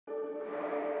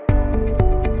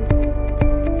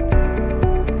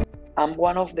I'm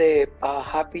one of the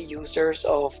happy users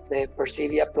of the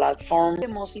Persivia platform. The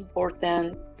most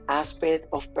important aspect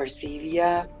of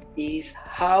Persivia is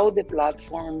how the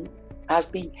platform has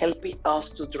been helping us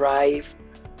to drive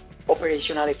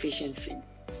operational efficiency.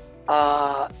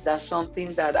 That's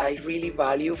something that I really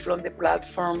value from the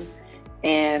platform,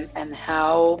 and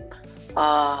how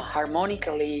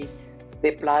harmonically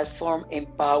the platform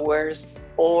empowers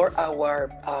all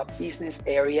our business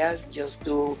areas just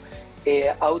to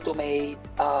automate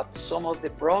some of the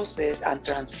process and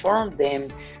transform them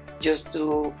just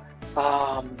to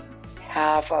um,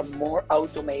 have a more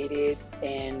automated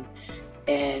and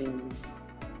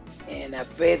and a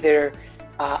better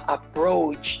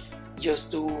approach just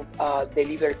to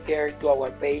deliver care to our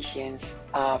patients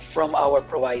from our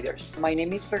providers. My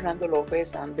name is Fernando Lopez.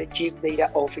 I'm the Chief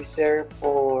Data Officer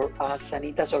for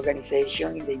Sanitas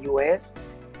organization in the US,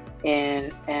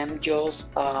 and I'm just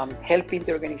helping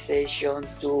the organization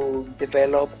to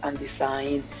develop and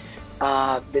design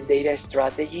the data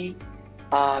strategy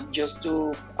just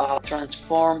to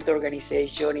transform the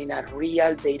organization in a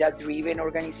real data-driven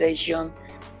organization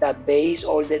that base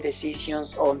all the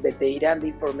decisions on the data and the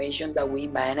information that we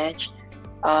manage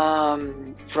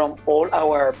from all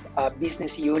our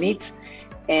business units.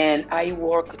 And I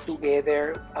work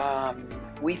together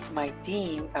with my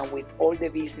team and with all the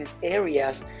business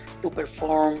areas to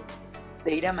perform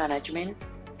data management,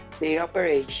 data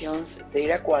operations,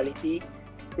 data quality,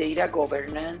 data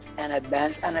governance, and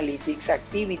advanced analytics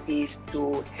activities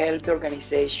to help the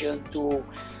organization to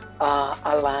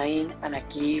align and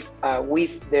achieve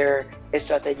with their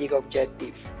strategic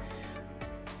objective.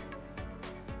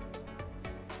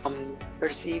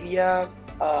 Persivia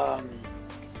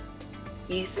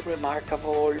is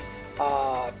remarkable,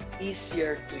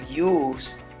 easier to use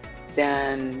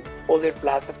than other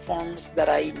platforms that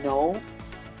I know,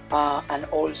 and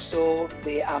also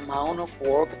the amount of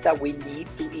work that we need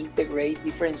to integrate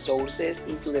different sources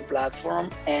into the platform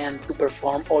and to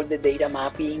perform all the data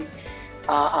mapping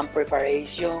and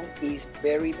preparation is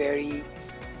very, very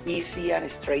easy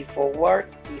and straightforward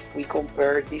if we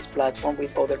compare this platform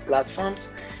with other platforms.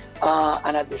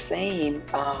 And at the same,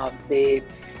 the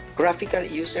graphical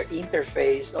user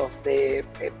interface of the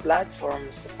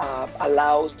platforms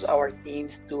allows our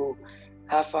teams to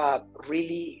have a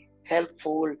really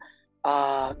helpful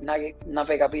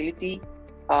navigability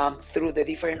through the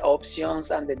different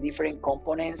options and the different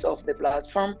components of the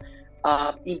platform,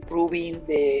 improving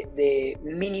the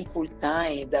meaningful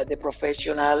time that the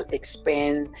professional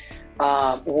expend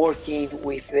working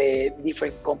with the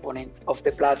different components of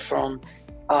the platform,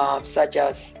 such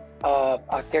as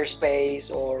a care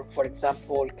space or, for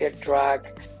example, care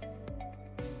track.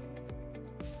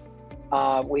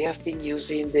 We have been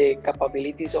using the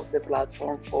capabilities of the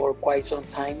platform for quite some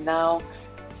time now,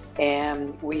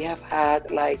 and we have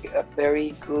had like a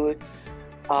very good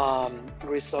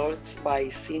results by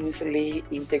seamlessly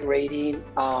integrating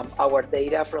our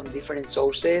data from different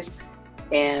sources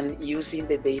and using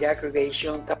the data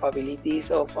aggregation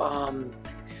capabilities of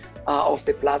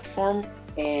the platform.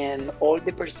 And all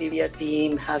the Persivia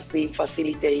team has been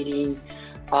facilitating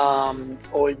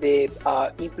all the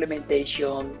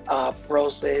implementation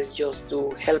process just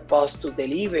to help us to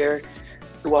deliver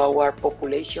to our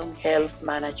population health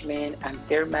management and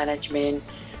care management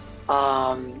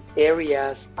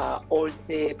areas all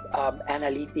the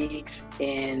analytics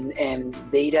and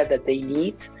data that they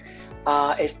need,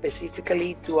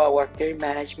 specifically to our care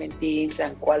management teams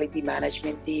and quality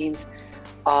management teams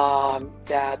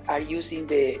that are using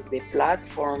the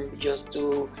platform just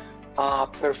to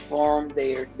perform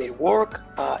their work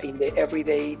in the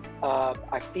everyday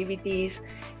activities,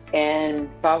 and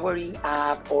powering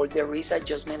up all the risk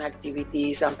adjustment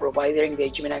activities and provider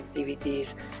engagement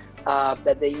activities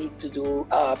that they need to do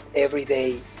every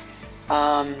day.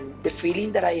 The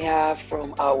feeling that I have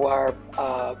from our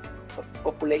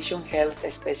population health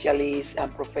specialists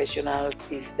and professionals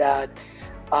is that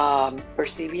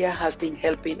Persivia has been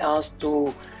helping us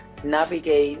to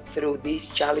navigate through these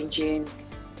challenging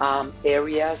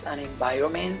areas and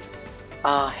environments,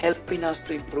 helping us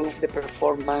to improve the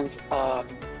performance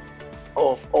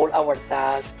of all our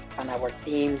tasks and our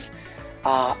teams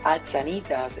at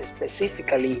Sanitas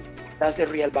specifically. That's the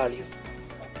real value.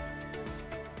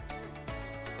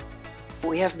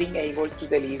 We have been able to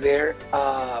deliver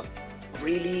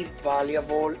really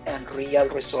valuable and real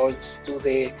results to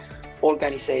the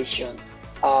organizations.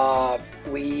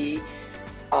 We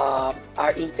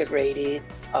are integrated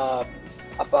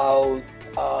about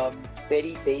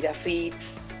 30 data feeds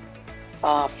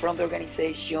from the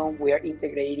organization. We are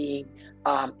integrating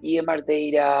EMR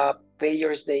data,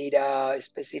 payers data,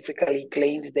 specifically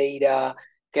claims data,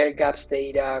 care gaps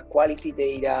data, quality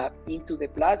data into the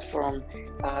platform.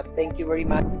 Thank you very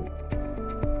much.